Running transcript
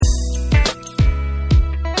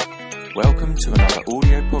Welcome to another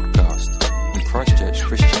audio podcast from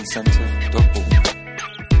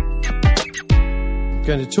ChristchurchChristianCentre.org. I'm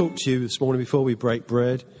going to talk to you this morning before we break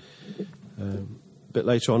bread. A bit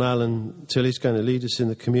later on, Alan Tilley's going to lead us in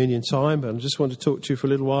the communion time, but I just want to talk to you for a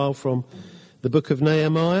little while from the book of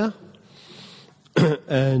Nehemiah.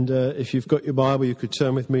 And if you've got your Bible, you could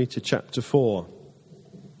turn with me to chapter 4.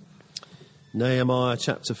 Nehemiah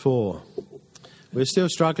chapter 4. We're still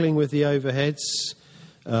struggling with the overheads.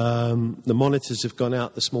 The monitors have gone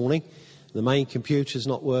out this morning. The main computer's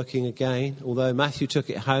not working again, although Matthew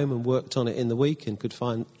took it home and worked on it in the week and could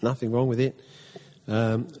find nothing wrong with it.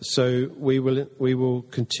 So we will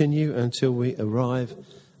continue until we arrive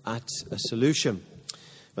at a solution.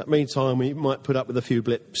 But meantime, we might put up with a few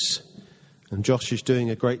blips. And Josh is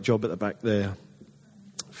doing a great job at the back there,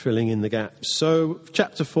 filling in the gaps. So,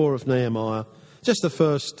 chapter 4 of Nehemiah, just the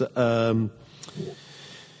first,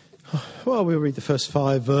 we'll read the first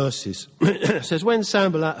 5 verses. It says, when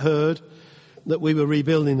Sanballat heard that we were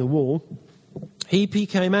rebuilding the wall, he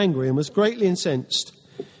became angry and was greatly incensed.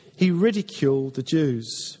 He ridiculed the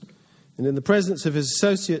Jews. And in the presence of his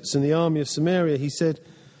associates and the army of Samaria, he said,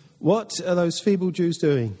 what are those feeble Jews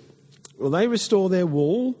doing? Will they restore their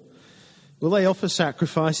wall? Will they offer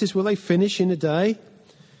sacrifices? Will they finish in a day?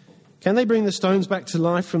 Can they bring the stones back to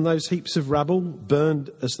life from those heaps of rubble, burned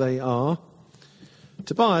as they are?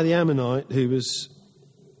 Tobiah the Ammonite, who was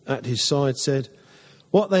at his side, said,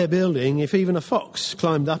 what they are building, if even a fox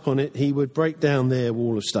climbed up on it, he would break down their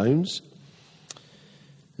wall of stones.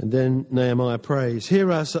 And then Nehemiah prays,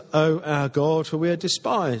 hear us, O our God, for we are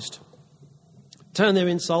despised. Turn their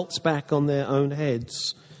insults back on their own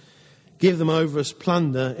heads. Give them over as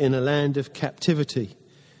plunder in a land of captivity.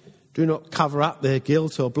 Do not cover up their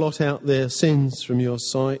guilt or blot out their sins from your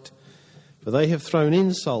sight, for they have thrown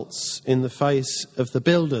insults in the face of the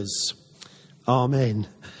builders. Amen.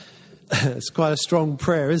 It's quite a strong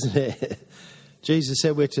prayer, isn't it? Jesus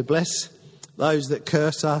said we're to bless those that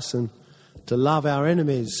curse us and to love our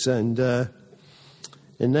enemies. And in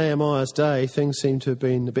Nehemiah's day, things seem to have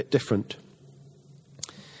been a bit different.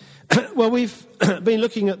 Well, we've been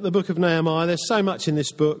looking at the book of Nehemiah. There's so much in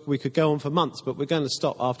this book. We could go on for months, but we're going to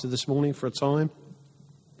stop after this morning for a time.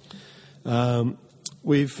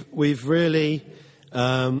 We've really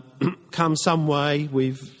come some way.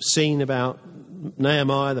 We've seen about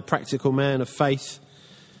Nehemiah, the practical man of faith.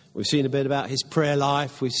 We've seen a bit about his prayer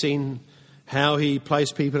life. We've seen how he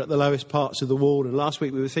placed people at the lowest parts of the wall. And last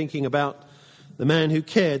week we were thinking about the man who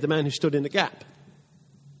cared, the man who stood in the gap.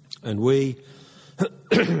 And we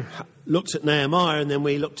looked at Nehemiah, and then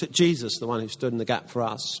we looked at Jesus, the one who stood in the gap for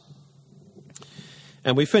us.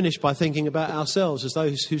 And we finished by thinking about ourselves as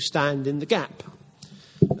those who stand in the gap.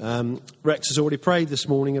 Rex has already prayed this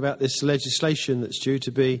morning about this legislation that's due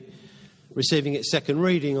to be receiving its second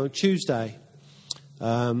reading on Tuesday.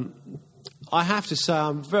 I have to say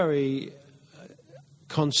I'm very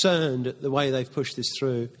concerned at the way they've pushed this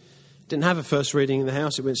through. Didn't have a first reading in the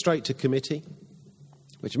House, it went straight to committee,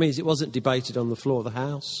 which means it wasn't debated on the floor of the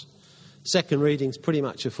House. Second reading's pretty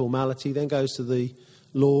much a formality, then goes to the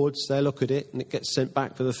Lords, they look at it, and it gets sent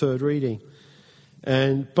back for the third reading.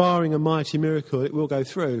 And barring a mighty miracle, it will go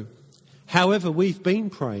through. However, we've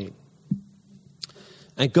been praying.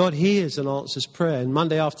 And God hears and answers prayer. And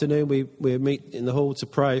Monday afternoon, we meet in the hall to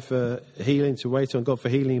pray for healing, to wait on God for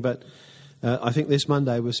healing. But I think this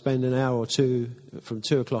Monday we'll spend an hour or two, from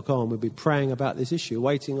 2 o'clock on, we'll be praying about this issue,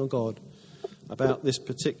 waiting on God about this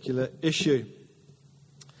particular issue.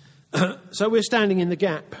 So we're standing in the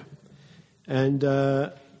gap. And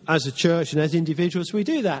as a church and as individuals, we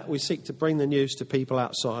do that. We seek to bring the news to people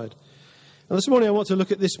outside. And this morning I want to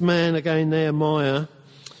look at this man again, Nehemiah,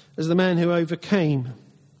 as the man who overcame.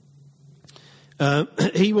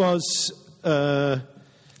 He was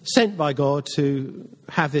sent by God to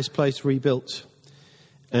have this place rebuilt.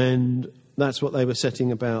 And that's what they were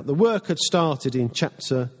setting about. The work had started in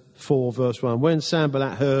chapter 4, verse 1. When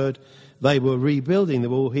Sanballat heard they were rebuilding the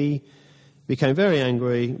wall, he became very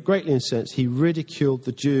angry, greatly incensed. He ridiculed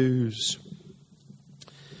the Jews.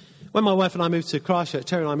 When my wife and I moved to Christchurch,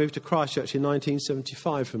 Terry and I moved to Christchurch in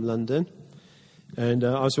 1975 from London. And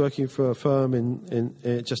I was working for a firm in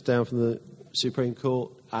just down from the Supreme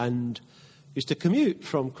Court and used to commute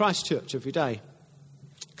from Christchurch every day,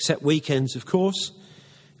 except weekends, of course,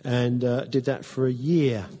 and did that for a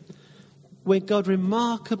year, when God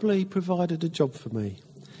remarkably provided a job for me.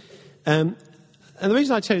 And the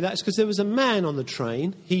reason I tell you that is because there was a man on the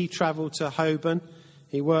train. He travelled to Holborn.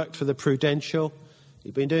 He worked for the Prudential.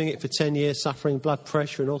 He'd been doing it for 10 years, suffering blood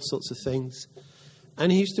pressure and all sorts of things.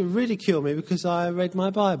 And he used to ridicule me because I read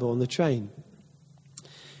my Bible on the train.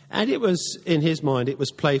 And it was, in his mind, it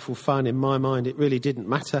was playful fun. In my mind, it really didn't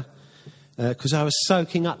matter because I was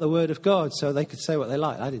soaking up the Word of God so they could say what they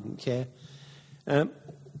liked. I didn't care.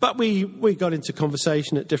 But we got into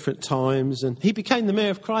conversation at different times, and he became the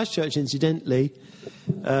mayor of Christchurch, incidentally.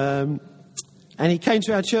 And he came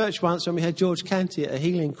to our church once when we had George Canty at a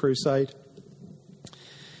healing crusade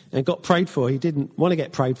and got prayed for. He didn't want to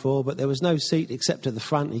get prayed for, but there was no seat except at the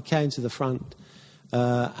front. He came to the front.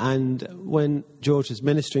 And when George was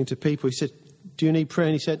ministering to people, he said, "Do you need prayer?"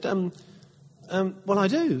 And he said, "Well, I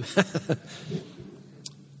do."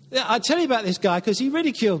 Yeah, I tell you about this guy because he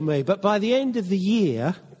ridiculed me, but by the end of the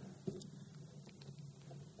year,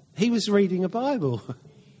 he was reading a Bible.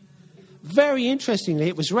 Very interestingly,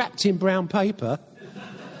 it was wrapped in brown paper.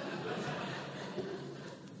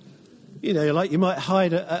 You know, like you might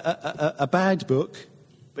hide a bad book,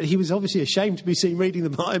 but he was obviously ashamed to be seen reading the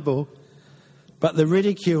Bible. But the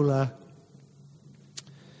ridiculer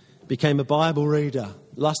became a Bible reader.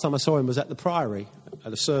 Last time I saw him was at the Priory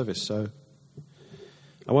at a service, so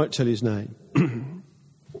I won't tell his name.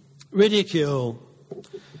 Ridicule.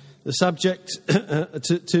 The subject,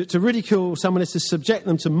 to ridicule someone is to subject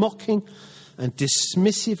them to mocking and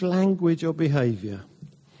dismissive language or behaviour.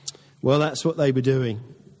 Well, that's what they were doing.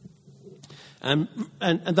 And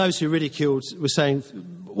those who ridiculed were saying,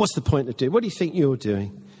 "What's the point of doing? What do you think you're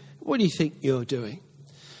doing? What do you think you're doing?"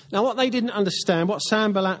 Now, what they didn't understand, what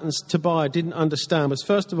Sanballat and Tobiah didn't understand was,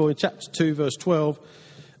 first of all, in chapter 2, verse 12,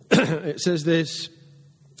 it says this.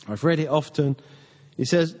 I've read it often. He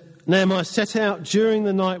says, "Nehemiah set out during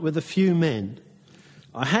the night with a few men.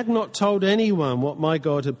 I had not told anyone what my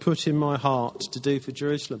God had put in my heart to do for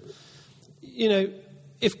Jerusalem." You know,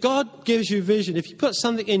 if God gives you vision, if you put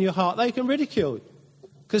something in your heart, they can ridicule it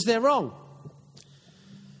because they're wrong.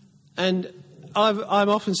 And I'm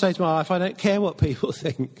often saying to my wife, I don't care what people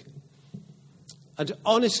think.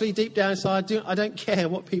 Honestly, deep down inside, I don't care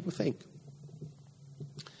what people think.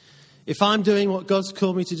 If I'm doing what God's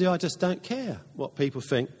called me to do, I just don't care what people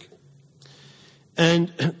think.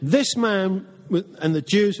 And this man and the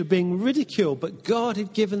Jews were being ridiculed, but God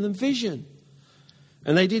had given them vision.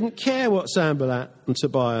 And they didn't care what Sanballat and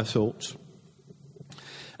Tobiah thought.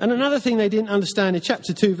 And another thing they didn't understand, in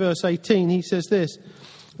chapter 2, verse 18, he says this.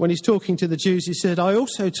 When he's talking to the Jews, he said, "I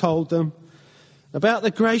also told them about the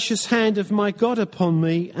gracious hand of my God upon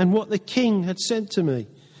me and what the king had said to me."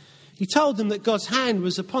 He told them that God's hand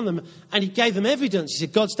was upon them, and he gave them evidence. He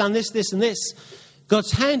said, "God's done this, this, and this.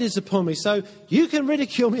 God's hand is upon me, so you can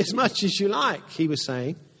ridicule me as much as you like," he was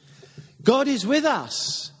saying. God is with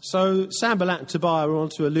us. So Sanballat and Tobiah were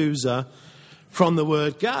onto a loser from the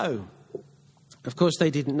word go. Of course, they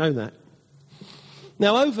didn't know that.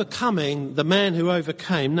 Now, overcoming, the man who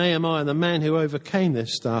overcame, Nehemiah, the man who overcame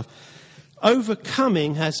this stuff,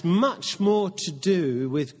 overcoming has much more to do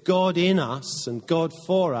with God in us and God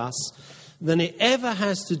for us than it ever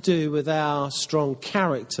has to do with our strong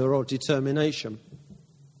character or determination.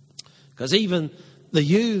 Because even the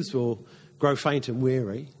youths will grow faint and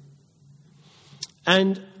weary.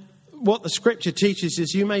 And what the scripture teaches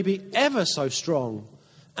is you may be ever so strong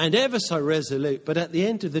and ever so resolute, but at the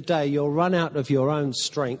end of the day, you'll run out of your own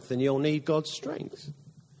strength and you'll need God's strength.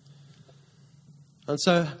 And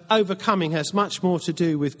so overcoming has much more to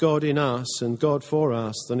do with God in us and God for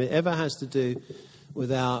us than it ever has to do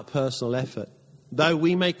with our personal effort. Though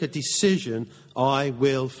we make a decision, I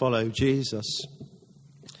will follow Jesus.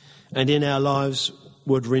 And in our lives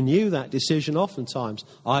would renew that decision oftentimes.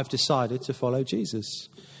 I've decided to follow Jesus.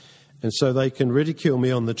 And so they can ridicule me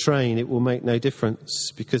on the train. It will make no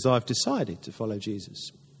difference because I've decided to follow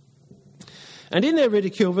Jesus. And in their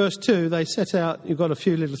ridicule, verse 2, they set out, you've got a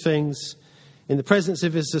few little things. In the presence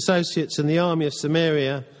of his associates in the army of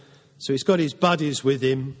Samaria. So he's got his buddies with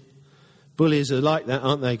him. Bullies are like that,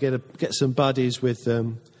 aren't they? Get some buddies with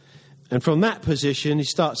them. And from that position, he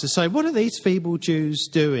starts to say, what are these feeble Jews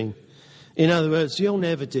doing? In other words, you'll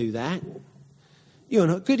never do that. You're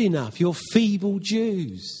not good enough. You're feeble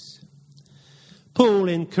Jews. Paul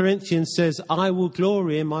in Corinthians says, I will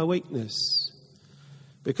glory in my weakness,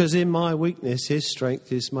 because in my weakness his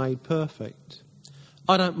strength is made perfect.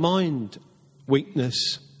 I don't mind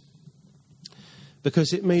weakness,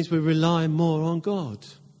 because it means we rely more on God.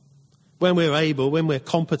 When we're able, when we're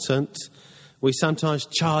competent, we sometimes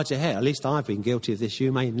charge ahead. At least I've been guilty of this.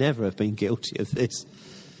 You may never have been guilty of this.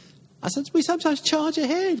 I said, we sometimes charge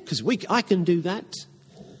ahead because I can do that.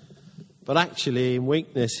 But actually, in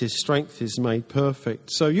weakness, his strength is made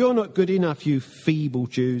perfect. So you're not good enough, you feeble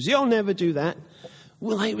Jews. You'll never do that.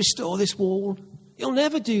 Will they restore this wall? You'll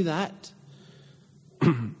never do that.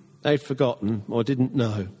 They'd forgotten or didn't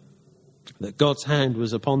know that God's hand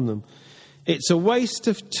was upon them. It's a waste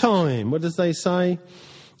of time. What does they say?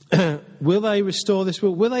 Will they restore this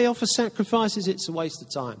world? Will they offer sacrifices? It's a waste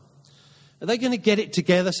of time. Are they going to get it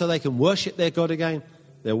together so they can worship their God again?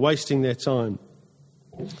 They're wasting their time.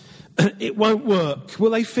 It won't work.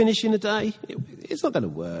 Will they finish in a day? It's not going to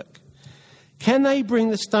work. Can they bring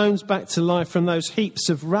the stones back to life from those heaps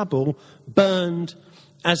of rubble, burned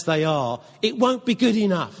as they are? It won't be good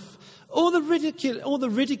enough. All the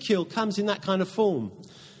ridicule comes in that kind of form.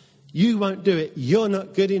 You won't do it. You're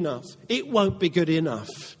not good enough. It won't be good enough.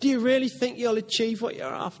 Do you really think you'll achieve what you're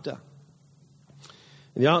after?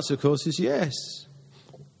 And the answer, of course, is yes.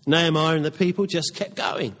 Nehemiah and the people just kept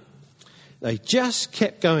going. They just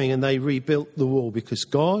kept going, and they rebuilt the wall because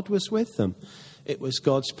God was with them. It was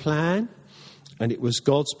God's plan, and it was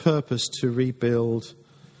God's purpose to rebuild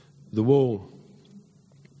the wall.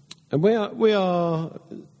 And we are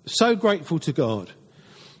so grateful to God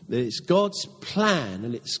that it's God's plan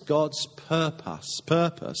and it's God's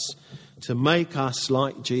purpose to make us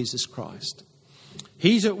like Jesus Christ.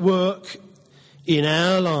 He's at work in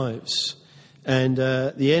our lives, and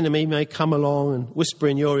the enemy may come along and whisper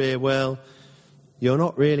in your ear, well, you're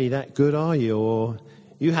not really that good, are you? Or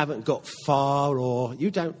you haven't got far, or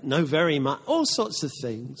you don't know very much, all sorts of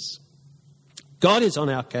things. God is on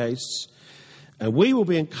our case, and we will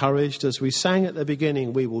be encouraged, as we sang at the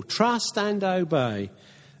beginning, we will trust and obey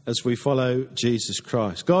as we follow Jesus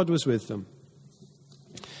Christ. God was with them.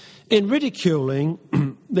 In ridiculing,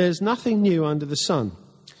 there's nothing new under the sun.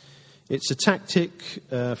 It's a tactic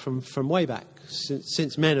from way back,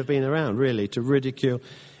 since men have been around, really, to ridicule.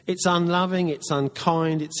 It's unloving, it's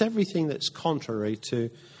unkind, it's everything that's contrary to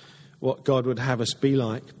what God would have us be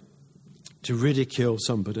like, to ridicule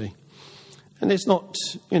somebody. And it's not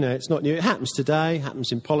new. It happens today,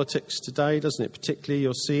 happens in politics today, doesn't it? Particularly,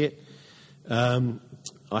 you'll see it.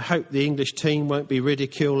 I hope the English team won't be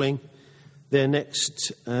ridiculing their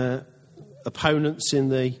next opponents in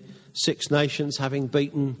the Six Nations, having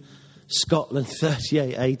beaten Scotland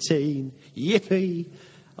 38-18. Yippee!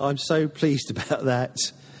 I'm so pleased about that.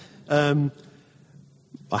 I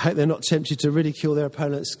hope they're not tempted to ridicule their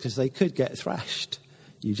opponents because they could get thrashed.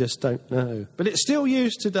 You just don't know. But it's still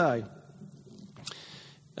used today.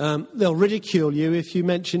 They'll ridicule you if you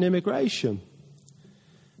mention immigration.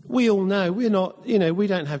 We all know we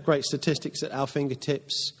don't have great statistics at our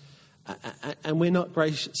fingertips, and we're not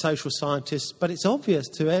great social scientists, but it's obvious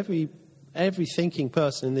to every thinking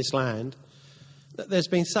person in this land that there's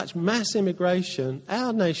been such mass immigration,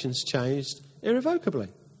 our nation's changed irrevocably.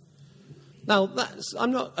 Now,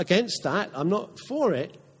 I'm not against that. I'm not for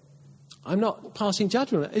it. I'm not passing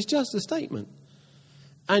judgment on it. It's just a statement.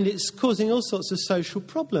 And it's causing all sorts of social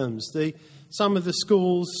problems. Some of the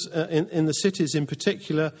schools in the cities in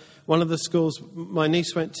particular, one of the schools my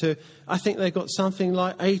niece went to, I think they got something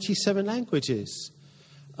like 87 languages.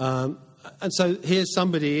 And so here's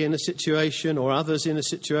somebody in a situation, or others in a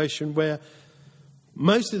situation, where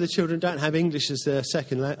most of the children don't have English as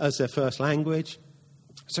their first language.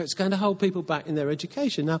 So it's going to hold people back in their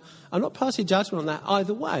education. Now, I'm not passing judgment on that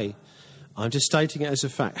either way. I'm just stating it as a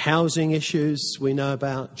fact. Housing issues we know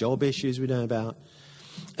about, job issues we know about.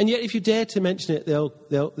 And yet if you dare to mention it,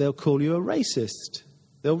 they'll call you a racist.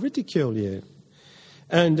 They'll ridicule you.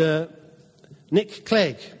 And Nick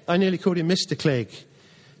Clegg, I nearly called him Mr. Clegg,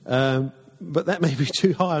 but that may be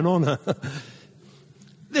too high an honour.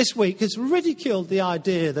 This week has ridiculed the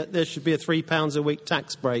idea that there should be a £3 a week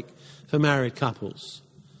tax break for married couples.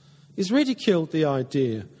 He's ridiculed the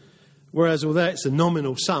idea. Whereas although it's a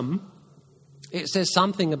nominal sum, it says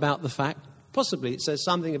something about the fact, possibly it says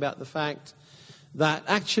something about the fact that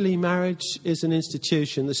actually marriage is an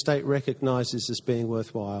institution the state recognises as being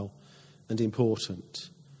worthwhile and important.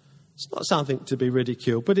 It's not something to be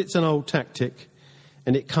ridiculed, but it's an old tactic,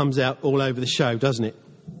 and it comes out all over the show, doesn't it?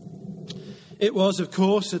 It was, of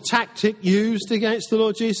course, a tactic used against the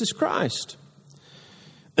Lord Jesus Christ.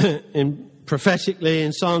 Prophetically,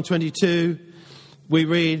 in Psalm 22, we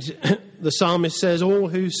read, the psalmist says, all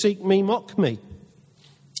who seek me mock me.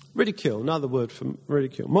 Ridicule, another word for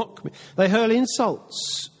ridicule. Mock me. They hurl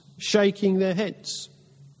insults, shaking their heads.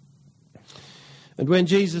 And when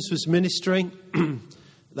Jesus was ministering,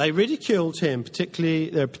 they ridiculed him. Particularly,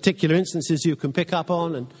 there are particular instances you can pick up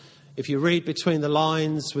on, and if you read between the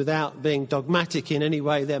lines without being dogmatic in any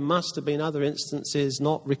way, there must have been other instances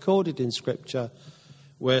not recorded in Scripture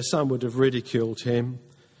where some would have ridiculed him.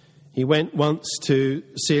 He went once to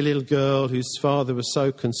see a little girl whose father was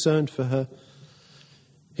so concerned for her.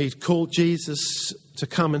 He'd called Jesus to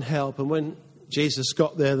come and help, and when Jesus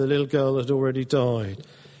got there, the little girl had already died.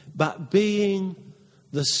 But being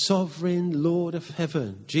the sovereign Lord of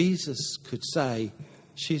heaven, Jesus could say,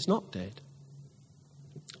 she's not dead.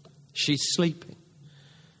 She's sleeping,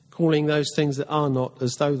 calling those things that are not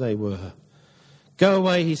as though they were. Go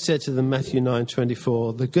away, he said to them, Matthew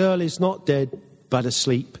 9:24. The girl is not dead, but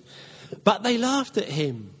asleep. But they laughed at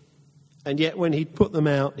him. And yet when he'd put them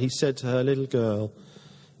out, he said to her, little girl,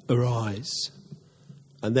 arise.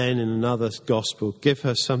 And then in another gospel, give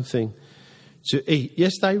her something to eat.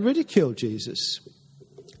 Yes, they ridiculed Jesus.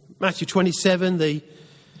 Matthew 27, the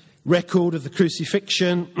record of the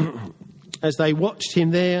crucifixion, as they watched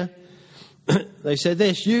him there, they said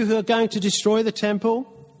this, you who are going to destroy the temple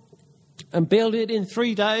and build it in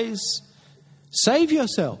 3 days, save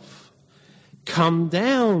yourself. Come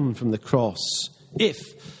down from the cross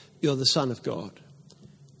if you're the Son of God.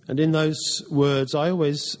 And in those words, I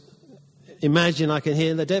always imagine I can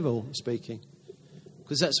hear the devil speaking.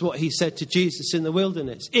 Because that's what he said to Jesus in the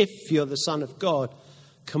wilderness. If you're the Son of God,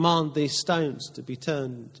 command these stones to be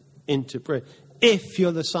turned into bread. If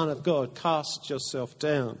you're the Son of God, cast yourself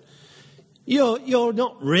down. You're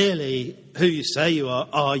not really who you say you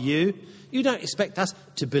are you? You don't expect us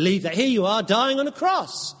to believe that. Here you are dying on a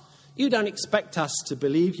cross. You don't expect us to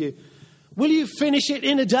believe you. Will you finish it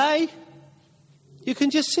in a day? You can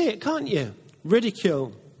just see it, can't you?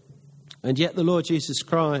 Ridicule. And yet the Lord Jesus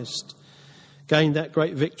Christ gained that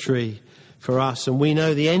great victory for us, and we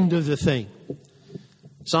know the end of the thing.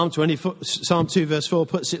 Psalm 2 verse 4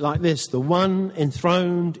 puts it like this, the one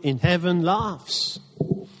enthroned in heaven laughs.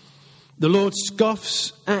 The Lord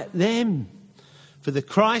scoffs at them. For the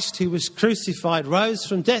Christ who was crucified rose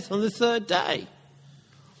from death on the third day.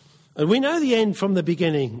 And we know the end from the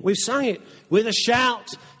beginning. We've sung it with a shout.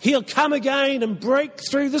 He'll come again and break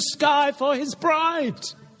through the sky for his bride.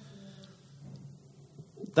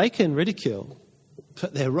 They can ridicule,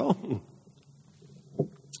 but they're wrong.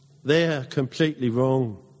 They're completely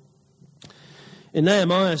wrong. In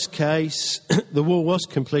Nehemiah's case, the wall was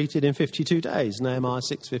completed in 52 days. Nehemiah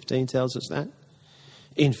 6:15 tells us that.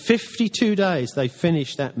 In 52 days, they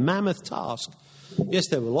finished that mammoth task. Yes,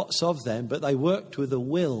 there were lots of them, but they worked with a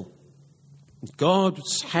will.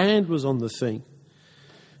 God's hand was on the thing.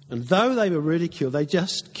 And though they were ridiculed, they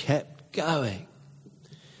just kept going.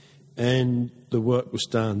 And the work was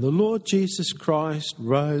done. The Lord Jesus Christ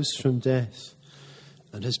rose from death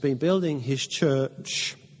and has been building his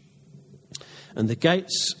church. And the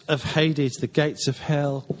gates of Hades, the gates of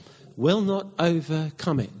hell, will not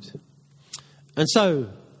overcome it. And so,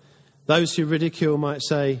 those who ridicule might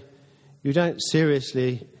say, you don't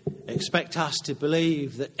seriously expect us to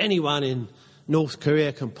believe that anyone in North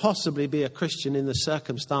Korea can possibly be a Christian in the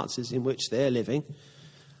circumstances in which they're living.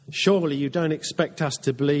 Surely you don't expect us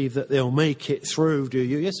to believe that they'll make it through, do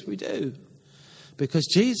you? Yes, we do. Because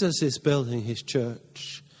Jesus is building his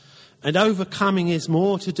church. And overcoming is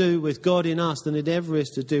more to do with God in us than it ever is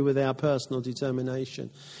to do with our personal determination.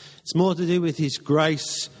 It's more to do with his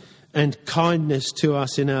grace and kindness to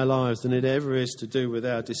us in our lives than it ever is to do with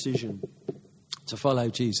our decision to follow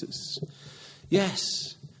Jesus.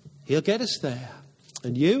 Yes, he'll get us there.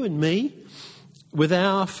 And you and me, with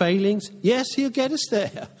our failings, yes, he'll get us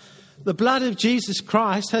there. The blood of Jesus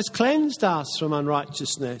Christ has cleansed us from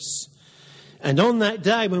unrighteousness. And on that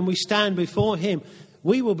day when we stand before him,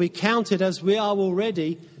 we will be counted as we are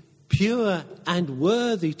already pure and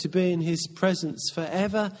worthy to be in his presence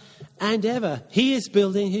forever and ever. He is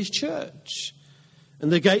building his church,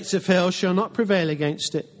 and the gates of hell shall not prevail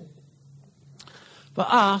against it. For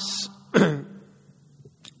us,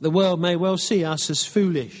 the world may well see us as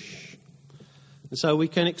foolish, and so we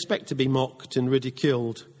can expect to be mocked and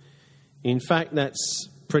ridiculed. In fact, that's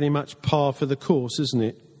pretty much par for the course, isn't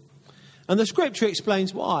it? And the scripture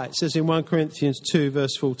explains why. It says in 1 Corinthians 2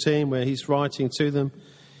 verse 14, where he's writing to them,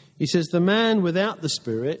 he says, the man without the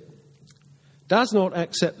Spirit does not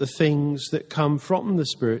accept the things that come from the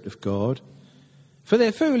Spirit of God, for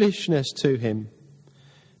they're foolishness to him,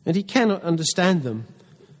 and he cannot understand them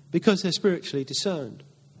because they're spiritually discerned.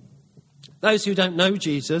 Those who don't know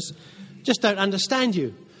Jesus just don't understand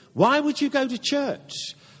you. Why would you go to church?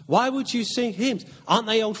 Why would you sing hymns? Aren't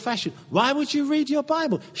they old-fashioned? Why would you read your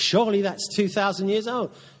Bible? Surely that's 2,000 years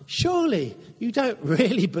old. Surely you don't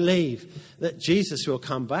really believe that Jesus will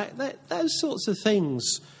come back. Those sorts of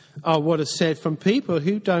things are what are said from people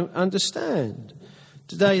who don't understand.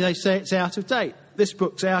 Today they say it's out of date. This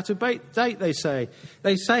book's out of date, they say.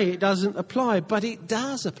 They say it doesn't apply, but it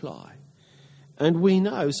does apply. And we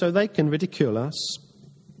know, so they can ridicule us,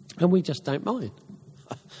 and we just don't mind.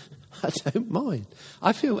 I don't mind.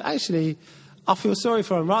 I feel sorry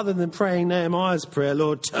for them. Rather than praying Nehemiah's prayer,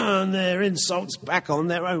 Lord, turn their insults back on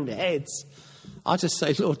their own heads, I just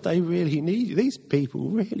say, Lord, they really need you. These people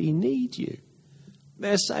really need you.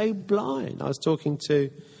 They're so blind. I was talking to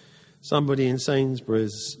somebody in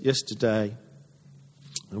Sainsbury's yesterday,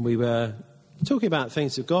 and we were talking about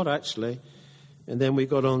things of God, actually, and then we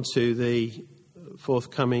got on to the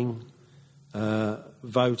forthcoming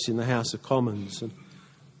vote in the House of Commons. And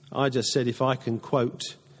I just said, if I can quote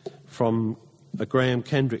from a Graham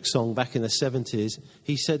Kendrick song back in the 70s,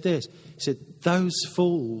 he said this. He said, "Those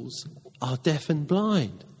fools are deaf and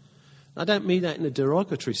blind." I don't mean that in a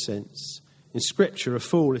derogatory sense. In Scripture, a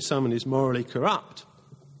fool is someone who's morally corrupt,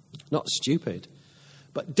 not stupid.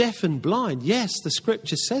 But deaf and blind, yes, the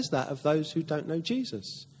Scripture says that of those who don't know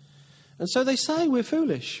Jesus. And so they say we're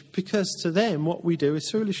foolish, because to them what we do is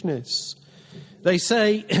foolishness. They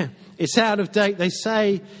say it's out of date. They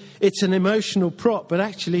say it's an emotional prop, but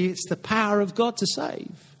actually it's the power of God to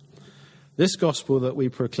save. This gospel that we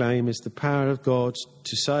proclaim is the power of God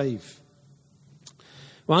to save.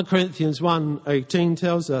 1 Corinthians 1:18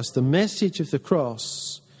 tells us the message of the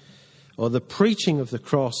cross, or the preaching of the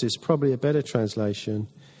cross is probably a better translation,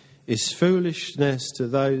 is foolishness to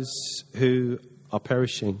those who are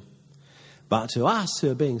perishing. But to us who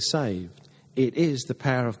are being saved, it is the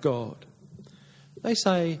power of God. They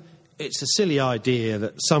say it's a silly idea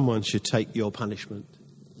that someone should take your punishment.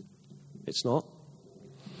 It's not.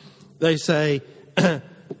 They say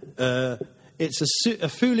it's a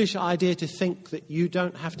foolish idea to think that you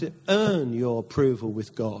don't have to earn your approval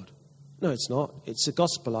with God. No, it's not. It's a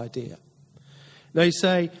gospel idea. They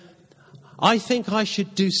say, I think I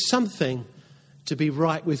should do something to be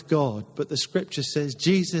right with God, but the Scripture says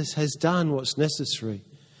Jesus has done what's necessary.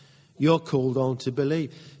 You're called on to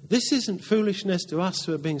believe. This isn't foolishness to us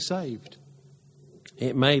who are being saved.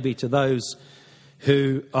 It may be to those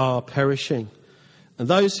who are perishing. And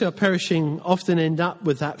those who are perishing often end up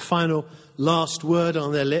with that final last word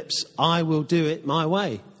on their lips, I will do it my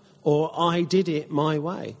way, or I did it my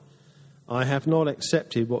way. I have not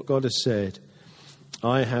accepted what God has said.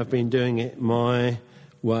 I have been doing it my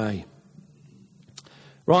way.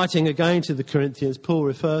 Writing again to the Corinthians, Paul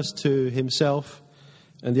refers to himself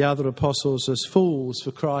and the other apostles as fools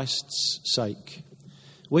for Christ's sake.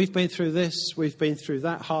 We've been through this, we've been through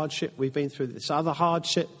that hardship, we've been through this other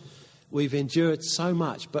hardship. We've endured so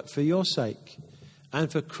much, but for your sake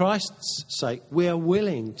and for Christ's sake, we are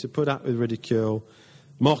willing to put up with ridicule,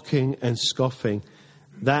 mocking and scoffing.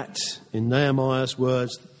 That, in Nehemiah's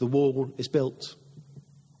words, the wall is built.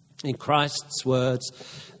 In Christ's words,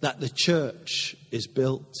 that the church is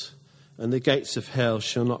built and the gates of hell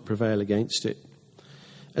shall not prevail against it.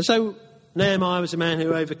 And so Nehemiah was a man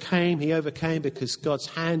who overcame. He overcame because God's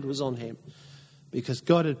hand was on him, because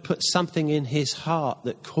God had put something in his heart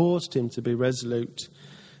that caused him to be resolute,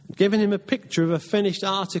 given him a picture of a finished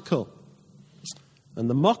article. And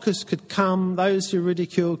the mockers could come, those who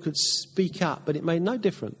ridiculed could speak up, but it made no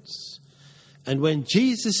difference. And when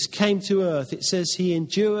Jesus came to earth, it says he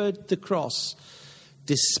endured the cross,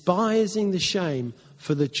 despising the shame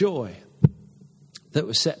for the joy that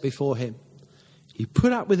was set before him. He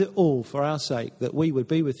put up with it all for our sake, that we would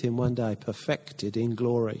be with him one day, perfected in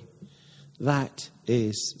glory. That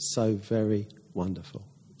is so very wonderful.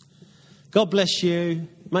 God bless you.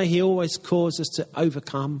 May he always cause us to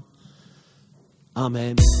overcome.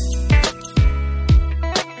 Amen.